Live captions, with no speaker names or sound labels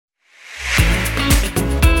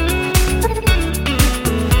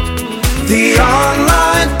The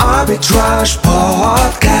Online Arbitrage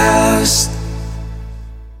Podcast.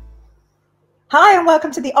 Hi and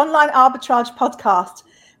welcome to the Online Arbitrage Podcast.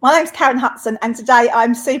 My name's Karen Hudson and today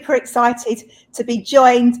I'm super excited to be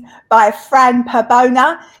joined by Fran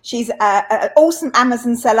Perbohner. She's an awesome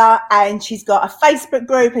Amazon seller and she's got a Facebook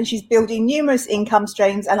group and she's building numerous income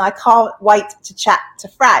streams, and I can't wait to chat to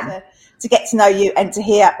Fran to get to know you and to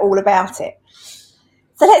hear all about it.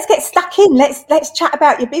 So let's get stuck in. Let's chat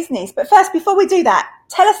about your business. But first, before we do that,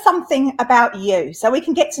 tell us something about you so we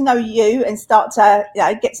can get to know you and start to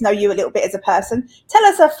get to know you a little bit as a person. Tell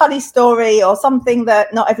us a funny story or something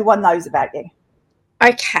that not everyone knows about you.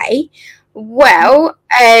 Okay. Well,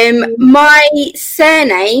 my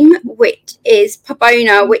surname, which is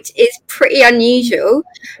Perbohner, which is pretty unusual.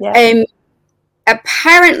 Yeah.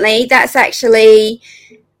 Apparently, that's actually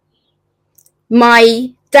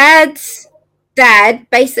my dad's dad.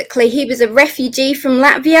 Basically, he was a refugee from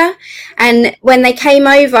Latvia, and when they came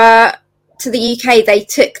over to the UK, they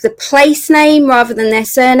took the place name rather than their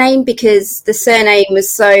surname because the surname was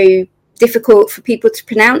so difficult for people to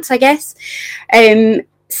pronounce, I guess.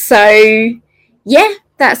 So yeah,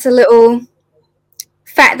 that's a little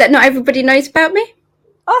fact that not everybody knows about me.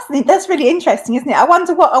 Oh, that's really interesting, isn't it? I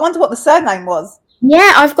wonder what the surname was.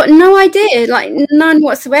 Yeah, I've got no idea, like none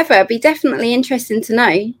whatsoever. It'd be definitely interesting to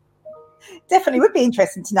know. Definitely would be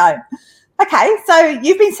interesting to know. Okay, so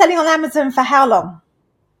you've been selling on Amazon for how long?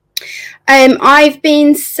 I've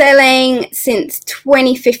been selling since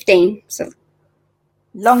 2015. So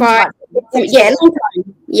long time. Yeah, long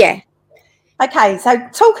time. Yeah. Okay, so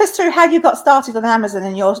talk us through how you got started on Amazon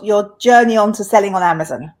and your journey on to selling on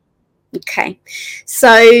Amazon. Okay,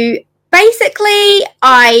 so basically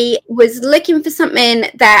I was looking for something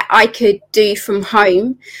that I could do from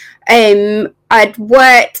home. I'd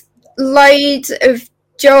worked loads of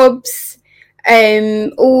jobs,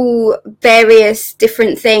 all various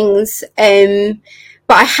different things,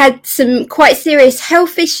 but I had some quite serious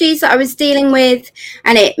health issues that I was dealing with,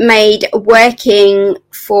 and it made working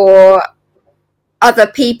for other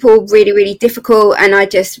people really, really difficult, and I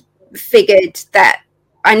just figured that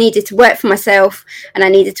I needed to work for myself and I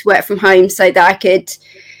needed to work from home so that I could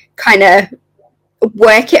kind of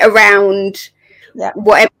work it around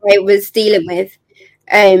whatever I was dealing with.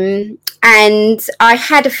 And I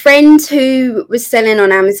had a friend who was selling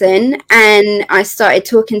on Amazon, and I started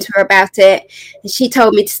talking to her about it, and she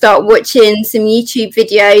told me to start watching some YouTube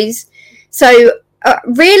videos. So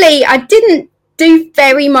really, I didn't do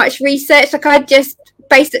very much research. Like, I just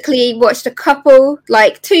basically watched a couple,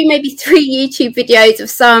 like 2, maybe 3 YouTube videos of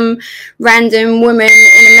some random woman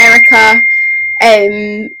in America.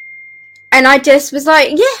 And I just was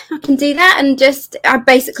like, yeah, I can do that. And I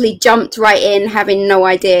basically jumped right in, having no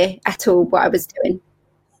idea at all what I was doing.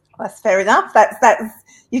 That's fair enough. That's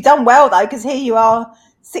you've done well though, because here you are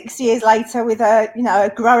 6 years later with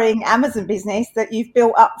a growing Amazon business that you've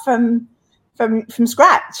built up from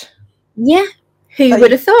scratch. Yeah. Who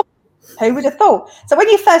would have thought? Who would have thought? So when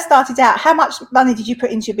you first started out, how much money did you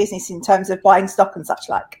put into your business in terms of buying stock and such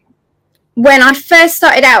like? When I first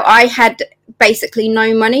started out, I had basically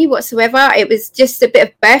no money whatsoever. It was just a bit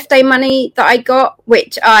of birthday money that I got,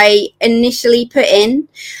 which I initially put in.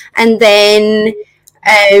 And then,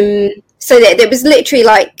 so that there was literally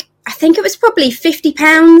like, I think it was probably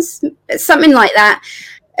 £50, something like that.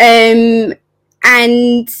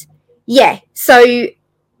 And yeah, so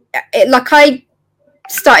I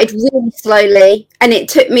started really slowly, and it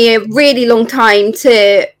took me a really long time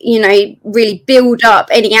to really build up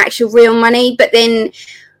any actual real money. But then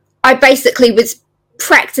I basically was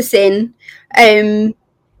practicing,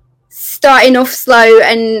 starting off slow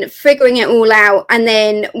and figuring it all out, and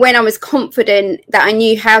then when I was confident that I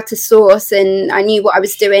knew how to source and I knew what I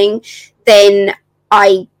was doing, then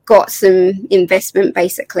I got some investment,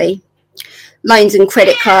 basically loans and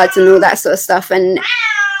credit cards and all that sort of stuff, and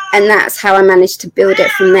that's how I managed to build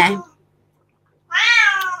it from there.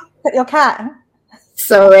 Your cat?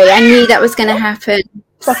 Sorry, I knew that was going to happen.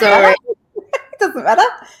 Sorry. It doesn't matter.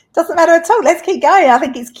 Doesn't matter at all. Let's keep going. I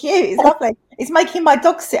think it's cute. It's lovely. It's making my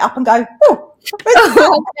dog sit up and go, oh.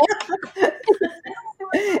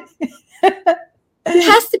 It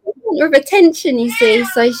has to be center of attention, you see.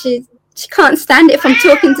 So she can't stand it if I'm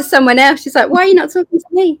talking to someone else. She's like, why are you not talking to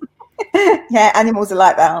me? Yeah, animals are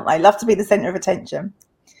like that, aren't they? Love to be the centre of attention.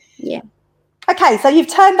 Yeah. Okay, so you've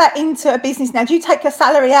turned that into a business now. Do you take your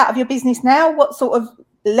salary out of your business now? What sort of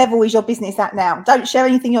level is your business at now? Don't share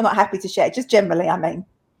anything you're not happy to share, just generally, I mean.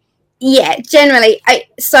 Yeah, generally.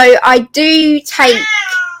 I do take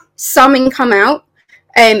some income out.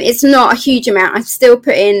 It's not a huge amount. I still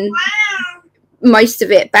put in most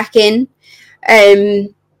of it back in.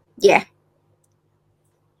 Yeah.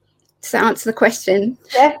 Does that answer the question?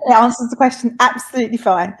 Yeah, it answers the question absolutely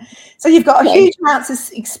fine. So you've got a huge amounts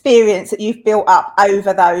of experience that you've built up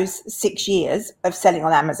over those 6 years of selling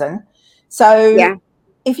on Amazon. So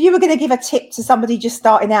if you were going to give a tip to somebody just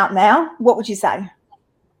starting out now, what would you say?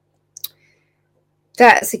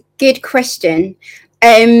 That's a good question.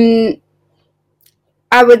 I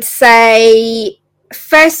would say,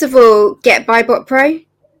 first of all, get BuyBot Pro,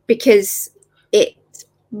 because it's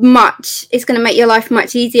going to make your life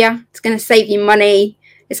much easier. It's going to save you money.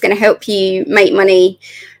 It's going to help you make money.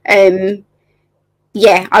 I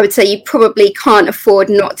would say you probably can't afford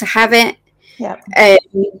not to have it. Yeah.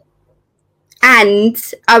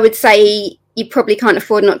 And I would say you probably can't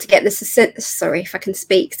afford not to get the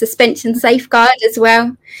suspension safeguard as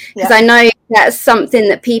well, because I know that's something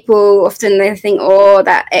that people often they think, oh,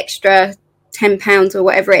 that extra £10 or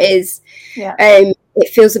whatever it is, it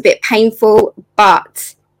feels a bit painful,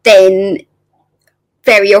 but then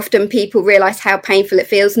very often people realize how painful it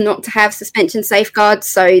feels not to have suspension safeguards.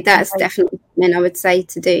 So that's definitely something I would say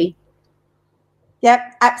to do.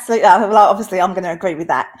 Yep, absolutely. Well, obviously, I'm going to agree with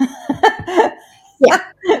that.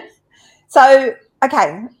 So,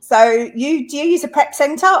 okay. So do you use a prep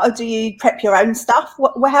centre, or do you prep your own stuff?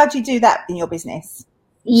 How do you do that in your business?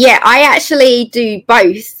 Yeah, I actually do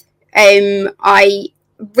both. I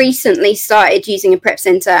recently started using a prep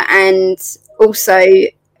centre, and also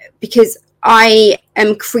because I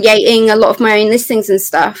am creating a lot of my own listings and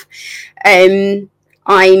stuff, I'm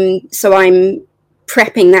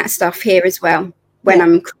prepping that stuff here as well when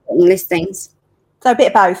I'm creating listings. So a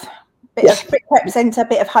bit of both. Bit of prep centre,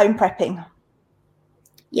 bit of home prepping.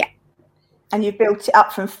 Yeah. And you built it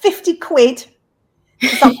up from 50 quid to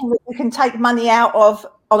something that you can take money out of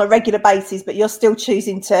on a regular basis, but you're still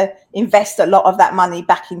choosing to invest a lot of that money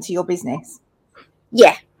back into your business.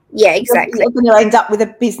 Yeah, exactly. You're going to end up with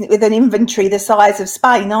a business with an inventory the size of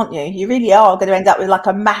Spain, aren't you? You really are going to end up with like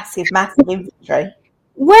a massive inventory.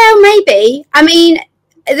 Well, maybe. I mean,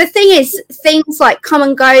 the thing is, things like come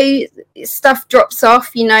and go, stuff drops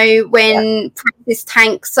off, when prices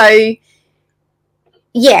tank. So I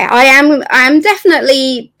am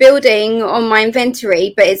definitely building on my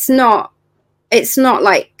inventory, but it's not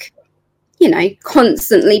like,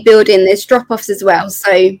 constantly building. There's drop-offs as well.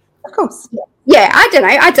 So of course.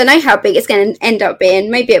 I don't know how big it's going to end up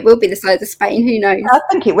being. Maybe it will be the size of Spain. Who knows? I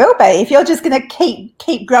think it will be. If you're just going to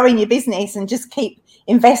keep growing your business and just keep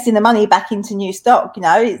investing the money back into new stock,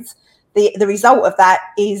 it's the result of that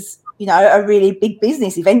is a really big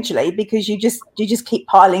business eventually, because you just keep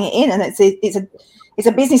piling it in, and it's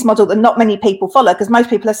a business model that not many people follow, because most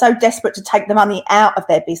people are so desperate to take the money out of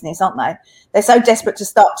their business, aren't they? They're so desperate to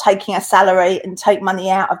start taking a salary and take money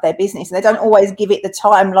out of their business, and they don't always give it the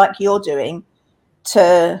time like you're doing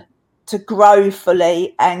to grow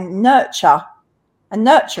fully and nurture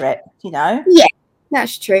it. Yeah,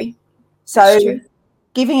 that's true. So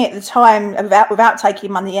giving it the time without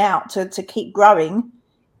taking money out to keep growing,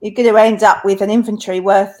 you're going to end up with an inventory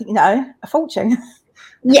worth, a fortune.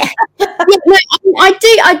 Yeah.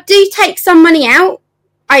 I do take some money out.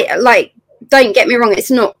 Don't get me wrong,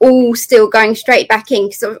 it's not all still going straight back in,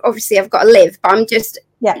 because obviously I've got to live, but I'm just,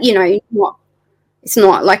 it's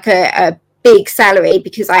not like a big salary,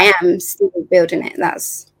 because I am still building it.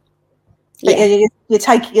 That's, you're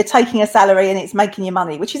taking a salary and it's making you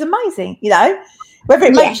money, which is amazing, Whether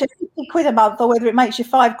it makes you 50 quid a month or whether it makes you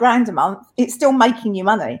 $5,000 a month, it's still making you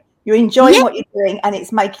money. You're enjoying what you're doing and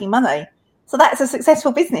it's making money. So that's a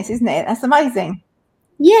successful business, isn't it? That's amazing.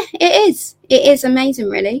 Yeah, it is. It is amazing,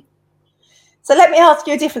 really. So let me ask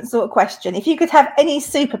you a different sort of question. If you could have any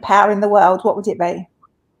superpower in the world, what would it be?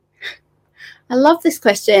 I love this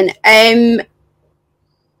question. I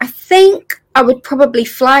think I would probably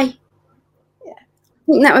fly. Yeah. I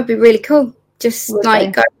think that would be really cool. Just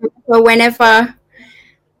go whenever.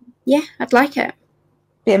 Yeah, I'd like it.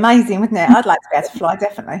 Be amazing, wouldn't it? I'd like to be able to fly,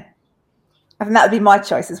 definitely. I think that would be my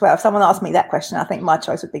choice as well. If someone asked me that question, I think my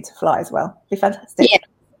choice would be to fly as well. It'd be fantastic. Yeah,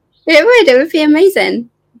 it would be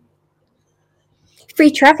amazing.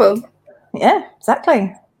 Free travel. Yeah,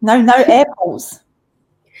 exactly. No airports.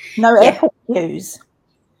 No airport queues.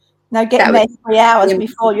 No getting there 3 hours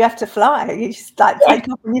before you have to fly. You just take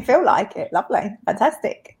off when you feel like it. Lovely.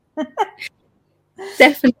 Fantastic.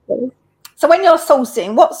 Definitely. So when you're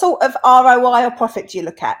sourcing, what sort of ROI or profit do you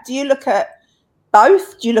look at? Do you look at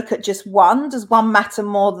both? Do you look at just one? Does one matter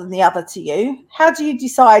more than the other to you? How do you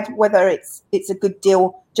decide whether it's a good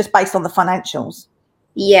deal just based on the financials?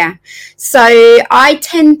 Yeah. So I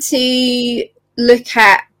tend to look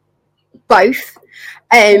at both.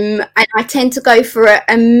 And I tend to go for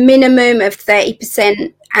a minimum of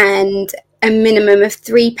 30% and a minimum of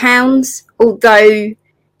 £3. Although,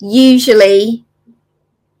 usually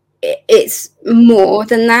it's more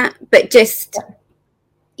than that, but just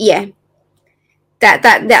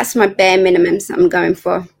that's my bare minimums that I'm going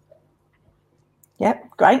for.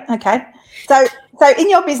 Yep, great. Okay. So in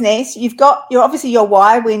your business, you're obviously your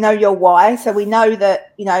why. We know your why. So we know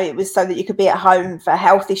that, it was so that you could be at home for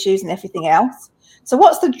health issues and everything else. So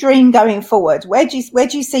what's the dream going forward? Where do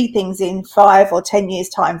you see things in 5 or 10 years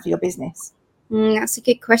time for your business? That's a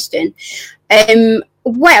good question.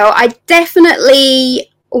 Well, I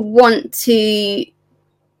definitely want to,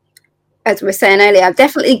 as we were saying earlier, I'm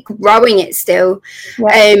definitely growing it still.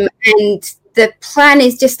 Yeah. And the plan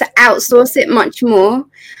is just to outsource it much more.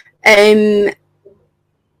 And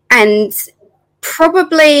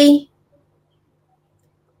probably,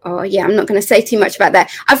 I'm not going to say too much about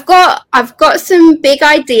that. I've got some big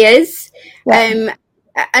ideas, and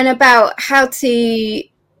about how to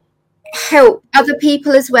help other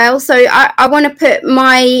people as well. So I want to put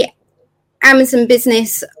my Amazon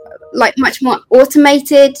business like much more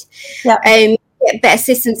automated, get better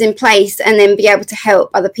systems in place, and then be able to help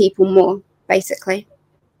other people more, basically.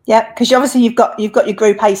 Yeah, because obviously you've got your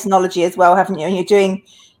group Acenology as well, haven't you? And you're doing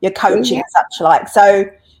your coaching and such like. So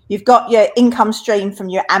you've got your income stream from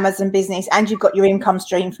your Amazon business, and you've got your income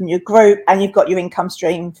stream from your group, and you've got your income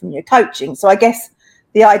stream from your coaching. So I guess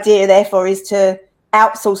the idea, therefore, is to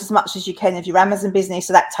outsource as much as you can of your Amazon business,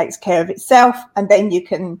 so that takes care of itself, and then you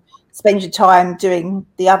can spend your time doing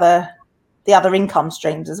the other income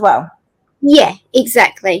streams as well. Yeah,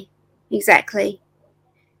 exactly.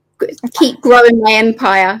 Keep growing my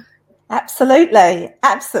empire. Absolutely.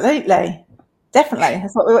 Definitely.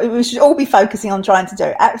 That's what we should all be focusing on trying to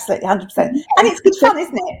do. Absolutely, 100%. And it's good fun,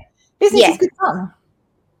 isn't it? Business is good fun.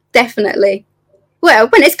 Definitely. Well,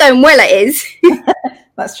 when it's going well, it is.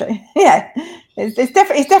 That's true. Yeah. It's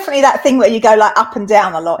definitely that thing where you go like up and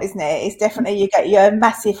down a lot, isn't it? It's definitely, you get your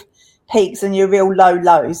massive peaks and your real low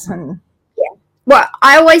lows. And well,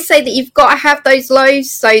 I always say that you've got to have those lows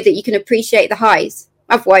so that you can appreciate the highs.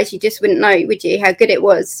 Otherwise, you just wouldn't know, would you, how good it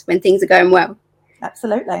was when things are going well?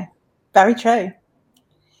 Absolutely. Very true.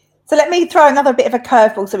 So let me throw another bit of a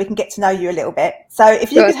curveball so we can get to know you a little bit. So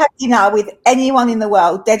if you could have dinner with anyone in the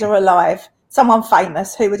world, dead or alive, someone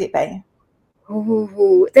famous, who would it be?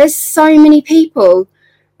 Oh, there's so many people.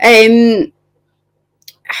 All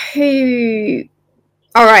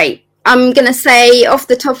right, I'm going to say off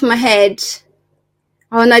the top of my head,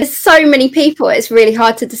 oh no, there's so many people, it's really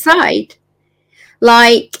hard to decide.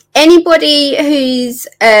 Like anybody who's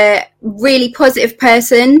a really positive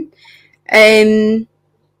person,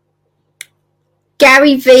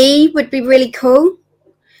 Gary V would be really cool.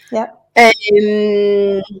 Yeah.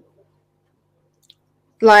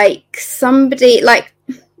 Like somebody, like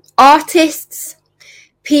artists,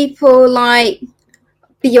 people like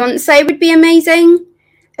Beyonce would be amazing.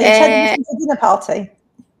 Are you taking a dinner party?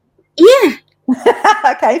 Yeah.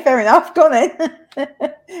 Okay, fair enough. Go on then.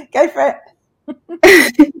 Go for it.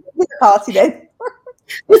 Dinner party then.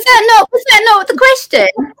 Was that not the question?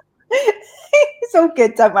 It's all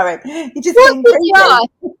good, don't worry. You just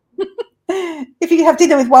if you could have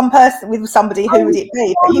dinner with one person, with somebody, who would it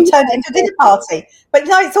be? But you turned it into a dinner party. But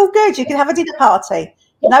no, it's all good. You can have a dinner party.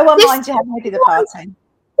 No one minds you having a dinner party.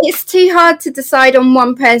 It's too hard to decide on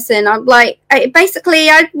one person. I'm like, I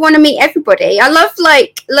want to meet everybody. I love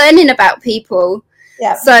like learning about people.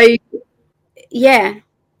 Yeah. So, yeah,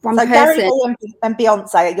 one person. Gary V and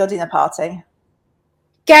Beyonce at your dinner party.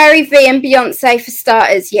 Gary V and Beyonce for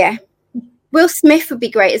starters. Yeah. Will Smith would be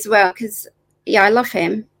great as well because I love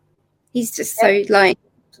him. He's just so like,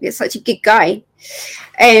 he's such a good guy.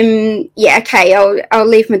 Okay, I'll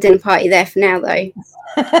leave my dinner party there for now though.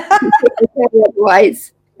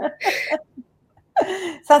 Otherwise.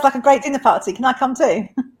 Sounds like a great dinner party. Can I come too?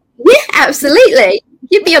 Yeah, absolutely.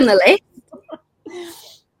 You'd be on the list.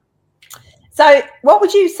 So what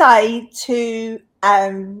would you say to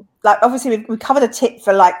like obviously we covered a tip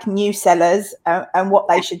for like new sellers and what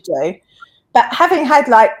they should do, but having had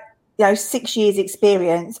like 6 years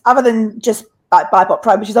experience, other than just like BuyBot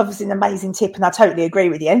Pro, which is obviously an amazing tip, and I totally agree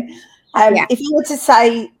with you. If you were to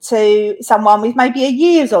say to someone with maybe a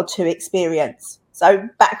year's or two experience, so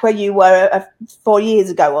back where you were 4 years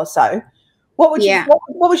ago or so, what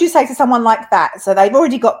would you say to someone like that? So they've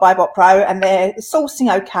already got BuyBot Pro and they're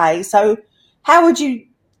sourcing okay. So how would you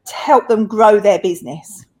help them grow their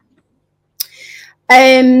business?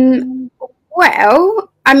 Well,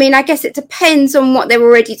 I mean, I guess it depends on what they're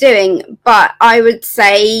already doing, but I would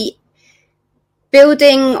say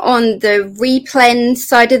building on the replen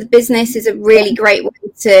side of the business is a really great way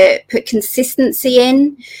to put consistency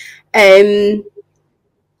in.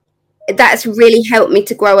 That's really helped me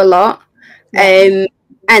to grow a lot. And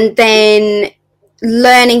and then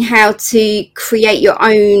learning how to create your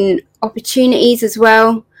own opportunities as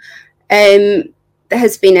well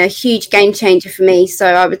has been a huge game changer for me. So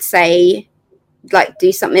I would say, like,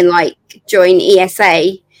 do something like join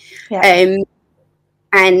ESA, and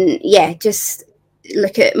just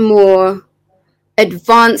look at more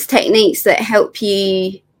advanced techniques that help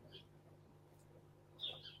you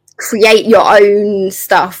create your own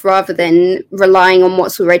stuff rather than relying on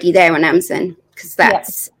what's already there on Amazon, because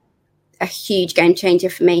that's a huge game changer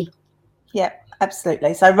for me. Yeah,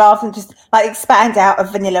 absolutely. So rather than just like expand out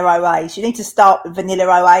of vanilla OAs, you need to start with vanilla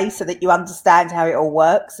OA so that you understand how it all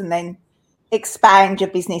works, and then expand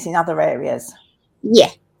your business in other areas.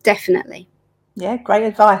 Yeah, definitely. Yeah, great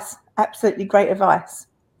advice. Absolutely great advice.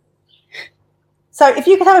 So if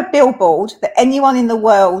you could have a billboard that everyone in the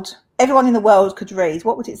world could read,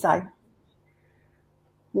 what would it say?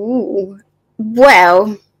 Ooh,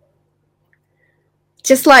 well,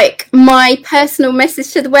 just like my personal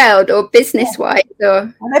message to the world, or business-wise,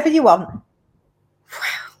 or whatever you want. Wow,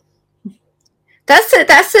 that's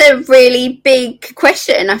a really big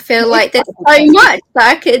question. I feel like there's so much that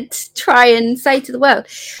I could try and say to the world.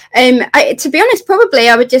 To be honest, probably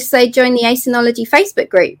I would just say join the Acenology Facebook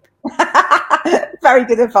group. Very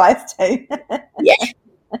good advice too. Yeah.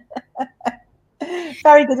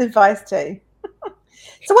 Very good advice too.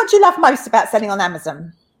 So what do you love most about selling on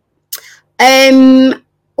Amazon?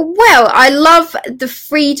 Well, I love the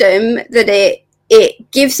freedom that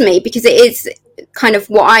it gives me, because it is kind of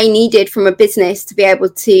what I needed from a business, to be able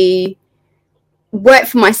to work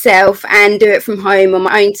for myself and do it from home on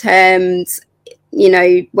my own terms,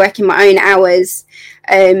 working my own hours,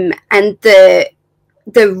 and the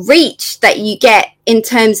reach that you get in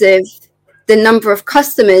terms of the number of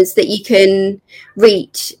customers that you can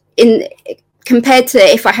reach in compared to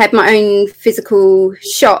if I had my own physical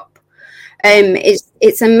shop,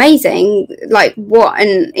 it's amazing. Like, what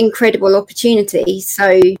an incredible opportunity.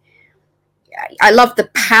 So I love the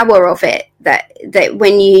power of it, that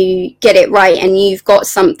when you get it right and you've got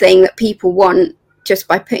something that people want, just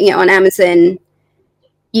by putting it on Amazon,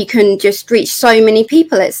 you can just reach so many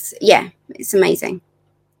people. It's amazing.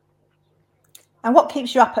 And what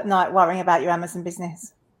keeps you up at night worrying about your Amazon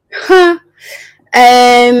business? What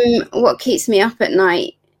keeps me up at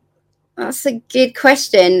night? That's a good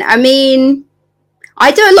question. I mean,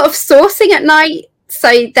 I do a lot of sourcing at night,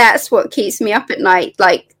 so that's what keeps me up at night,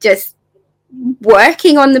 like just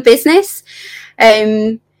working on the business.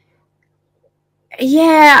 It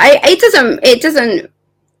doesn't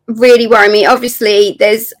really worry me. Obviously,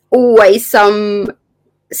 there's always some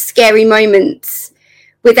scary moments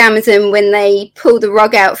with Amazon when they pull the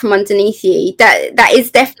rug out from underneath you. That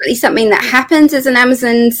is definitely something that happens as an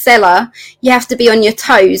Amazon seller. You have to be on your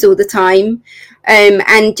toes all the time,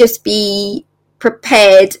 and just be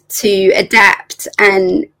prepared to adapt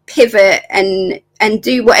and pivot and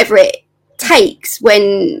do whatever it takes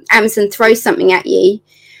when Amazon throws something at you.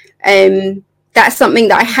 That's something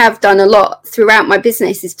that I have done a lot throughout my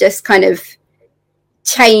business, is just kind of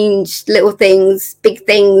change little things, big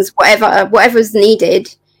things, whatever's needed.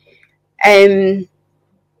 So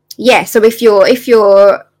if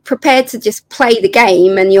you're prepared to just play the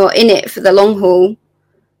game and you're in it for the long haul,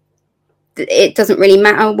 it doesn't really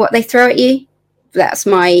matter what they throw at you. That's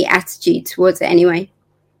my attitude towards it anyway.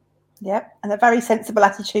 Yep, and a very sensible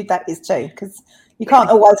attitude that is too, because you can't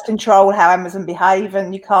always control how Amazon behave,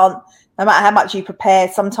 and you can't, no matter how much you prepare,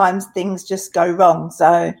 sometimes things just go wrong.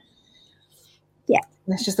 So yeah,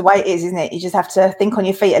 that's just the way it is, isn't it? You just have to think on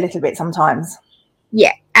your feet a little bit sometimes.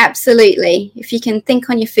 Yeah, absolutely. If you can think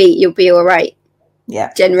on your feet, you'll be all right.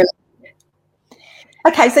 Yeah, generally.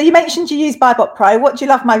 Okay, so you mentioned you use BuyBot Pro. What do you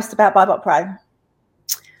love most about BuyBot Pro?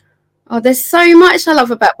 Oh, there's so much I love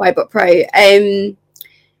about BuyBot Pro.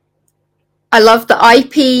 I love the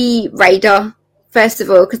IP radar, first of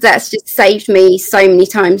all, because that's just saved me so many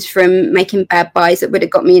times from making bad buys that would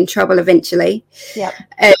have got me in trouble eventually. Yeah.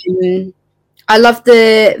 I love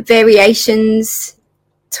the variations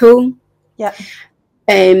tool. Yeah.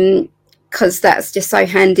 Because that's just so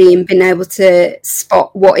handy in being able to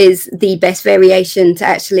spot what is the best variation to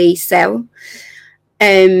actually sell.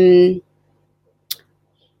 I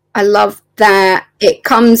love that it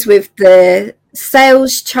comes with the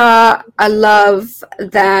sales chart. I love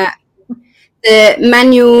that the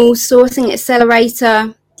manual sourcing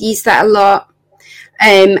accelerator, use that a lot.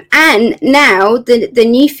 And now the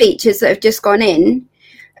new features that have just gone in,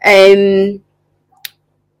 I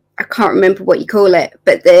can't remember what you call it,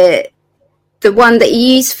 but the one that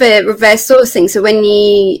you use for reverse sourcing. So when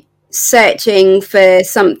you searching for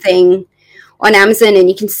something on Amazon, and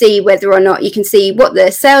you can see whether or not, you can see what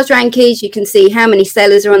the sales rank is, you can see how many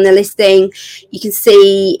sellers are on the listing, you can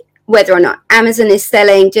see whether or not Amazon is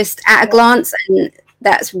selling just at a glance, and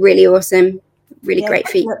that's really awesome. Really great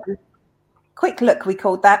feature. Quick look, we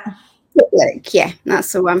called that. Quick look, yeah,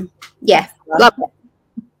 that's the one. Yeah, love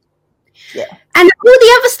it. Yeah. And all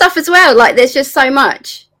the other stuff as well, like there's just so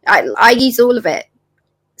much. I use all of it.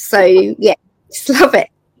 So yeah, just love it.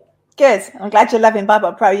 Good. I'm glad you're loving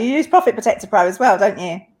BuyBot Pro. You use Profit Protector Pro as well, don't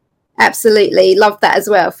you? Absolutely. Love that as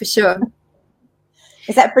well, for sure.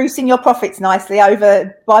 Is that boosting your profits nicely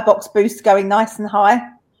over BuyBox Boost going nice and high?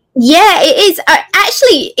 Yeah, it is.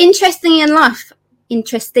 Actually, interestingly enough,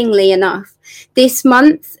 this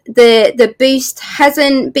month, the boost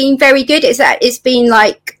hasn't been very good. It's been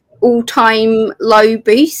like all-time low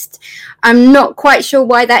boost. I'm not quite sure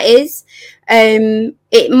why that is.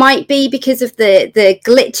 It might be because of the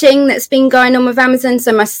glitching that's been going on with Amazon.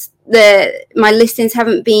 So my listings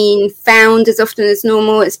haven't been found as often as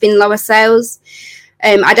normal. It's been lower sales.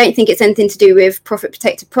 I don't think it's anything to do with Profit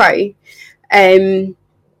Protector Pro.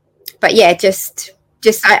 But yeah, just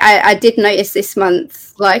I did notice this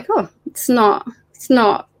month, like, oh, it's not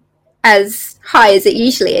as high as it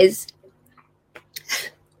usually is.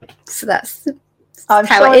 So that's I'm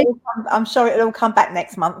how sure it is. I'm sure it'll all come back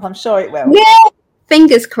next month. I'm sure it will. Yeah,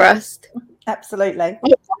 fingers crossed. Absolutely.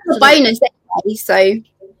 It's a bonus anyway, so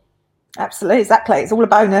absolutely, exactly. It's all a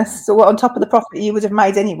bonus. So on top of the profit you would have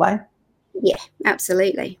made anyway. Yeah,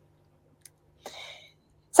 absolutely.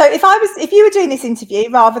 So if you were doing this interview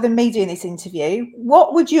rather than me doing this interview,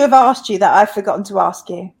 what would you have asked you that I've forgotten to ask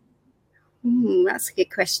you? That's a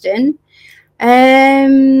good question.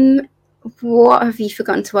 What have you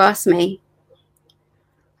forgotten to ask me?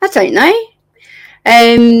 I don't know.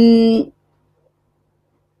 I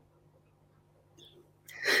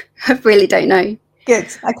really don't know. Good.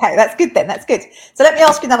 Okay, that's good then. That's good. So let me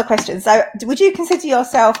ask you another question. So would you consider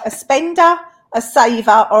yourself a spender, a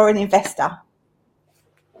saver, or an investor?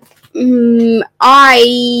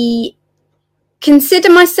 I consider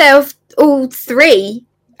myself all three.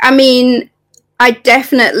 I mean, I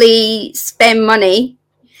definitely spend money.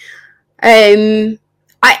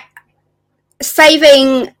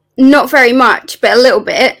 Saving not very much, but a little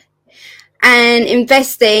bit, and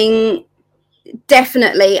investing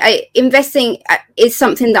definitely. Investing is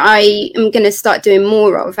something that I am going to start doing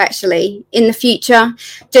more of actually in the future.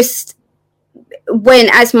 Just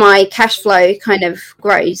as my cash flow kind of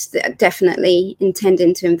grows, definitely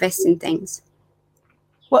intending to invest in things.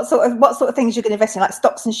 What sort of things you're going to invest in, like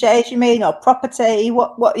stocks and shares, you mean, or property?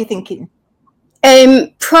 What are you thinking?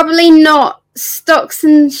 Probably not stocks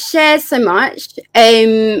and shares so much.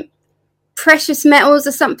 Precious metals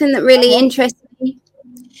are something that really interests me.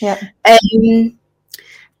 Yeah.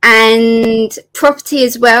 And property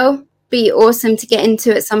as well. Be awesome to get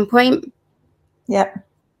into at some point. Yeah,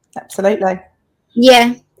 absolutely.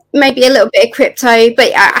 Yeah, maybe a little bit of crypto,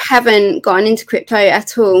 but I haven't gotten into crypto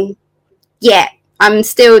at all yet. I'm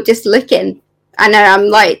still just looking. I know I'm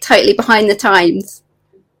like totally behind the times.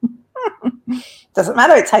 Doesn't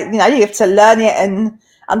matter. You have to learn it and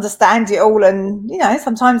understand it all, and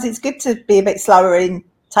sometimes it's good to be a bit slower in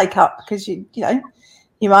take up because you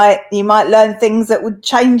might learn things that would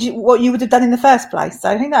change what you would have done in the first place.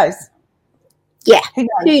 So who knows? Yeah, who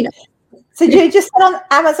knows? So do you just sell on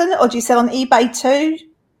Amazon or do you sell on eBay too?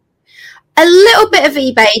 A little bit of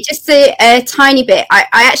eBay, just a tiny bit. I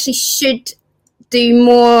actually should do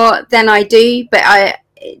more than I do, but I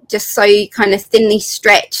just so kind of thinly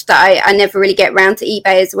stretched that I never really get around to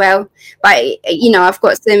eBay as well. But I've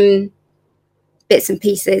got some bits and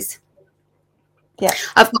pieces. Yeah,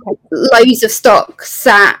 I've got loads of stock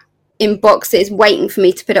sat in boxes waiting for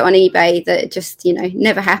me to put it on eBay that just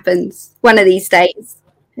never happens. One of these days.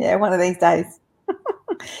 Yeah, one of these days.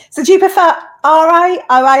 So do you prefer RA,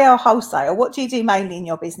 OA, or wholesale? What do you do mainly in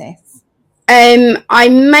your business? I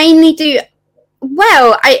mainly do.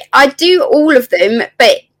 Well, I do all of them,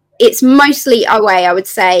 but it's mostly OA, I would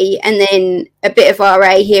say, and then a bit of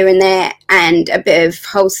RA here and there, and a bit of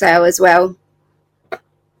wholesale as well.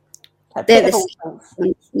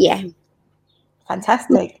 Yeah.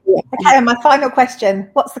 Fantastic. Yeah. Okay, and my final question.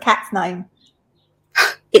 What's the cat's name?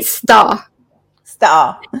 It's Star.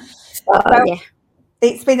 Star. Well, yeah.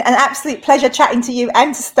 It's been an absolute pleasure chatting to you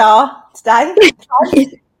and to Star today.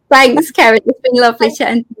 Thanks, Karen. It's been lovely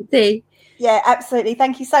chatting to you too. Yeah, absolutely.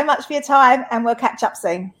 Thank you so much for your time, and we'll catch up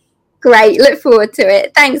soon. Great. Look forward to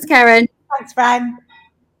it. Thanks, Karen. Thanks, Fran.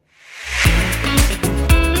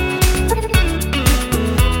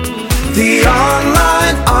 The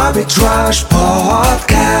Online Arbitrage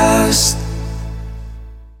Podcast.